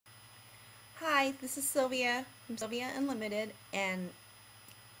Hi, this is Sylvia from Sylvia Unlimited, and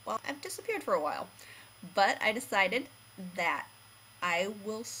well, I've disappeared for a while, but I decided that I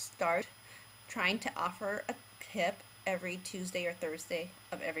will start trying to offer a tip every Tuesday or Thursday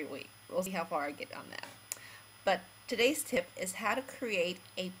of every week. We'll see how far I get on that. But today's tip is how to create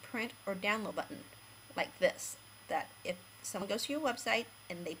a print or download button like this, that if someone goes to your website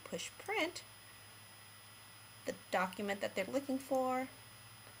and they push print, the document that they're looking for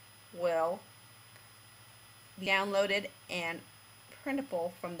will be downloaded and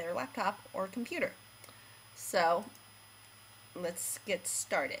printable from their laptop or computer. So let's get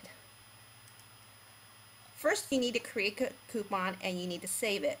started. First, you need to create a coupon and you need to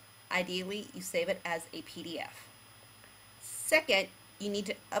save it. Ideally, you save it as a PDF. Second, you need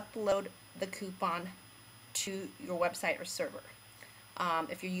to upload the coupon to your website or server.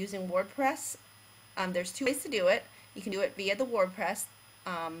 If you're using WordPress, there's two ways to do it. You can do it via the WordPress,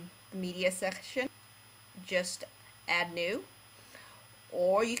 the media section, just add new,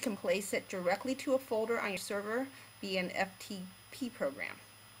 or you can place it directly to a folder on your server via an FTP program.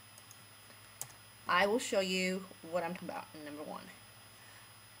 I will show you what I'm talking about in number one.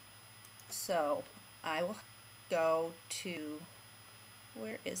 So I will go to,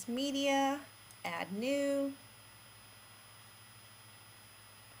 where is media, add new,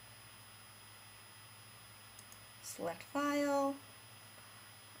 select file,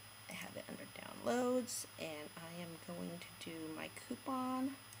 I have it under downloads, and I am going to do my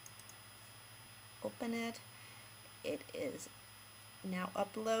coupon, open it. It is now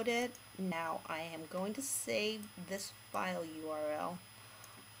uploaded. Now I am going to save this file URL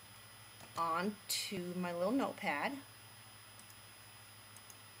onto my little notepad.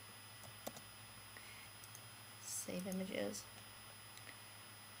 Save images.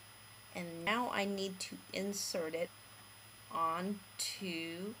 And now I need to insert it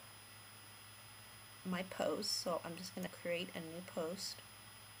onto my post. So I'm just going to create a new post.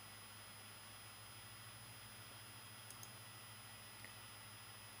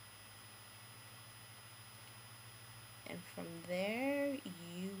 And from there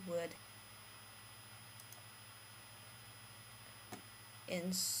you would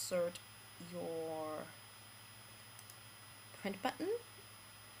insert your print button,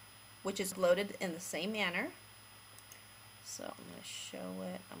 which is loaded in the same manner. So I'm going to show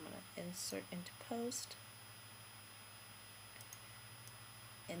it. I'm going to insert into post,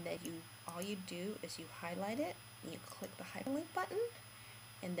 and then all you do is you highlight it, and you click the hyperlink button,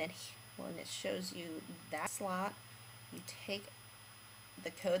 and then when it shows you that slot, you take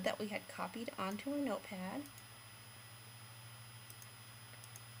the code that we had copied onto our notepad,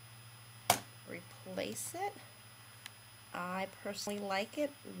 replace it. I personally like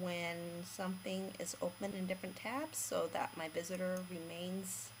it when something is open in different tabs so that my visitor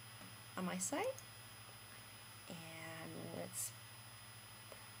remains on my site. And let's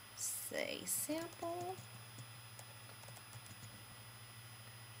say sample,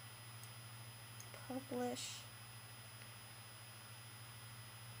 publish,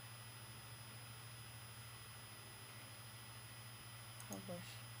 publish,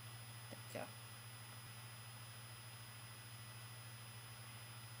 there we go.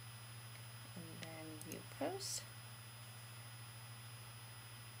 Post,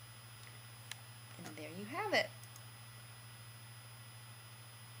 and there you have it.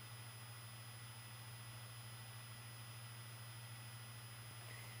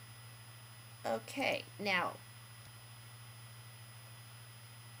 Okay, now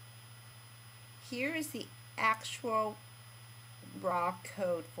here is the actual raw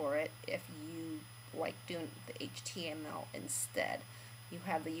code for it if you like doing the HTML instead. You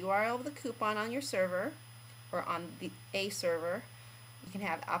have the URL of the coupon on your server or on a server. You can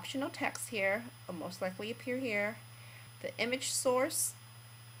have optional text here, will most likely appear here. The image source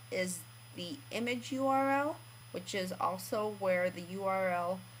is the image URL, which is also where the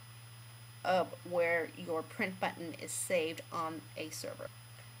URL of where your print button is saved on a server.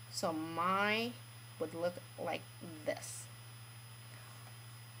 So mine would look like this.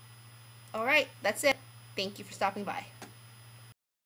 Alright, that's it. Thank you for stopping by.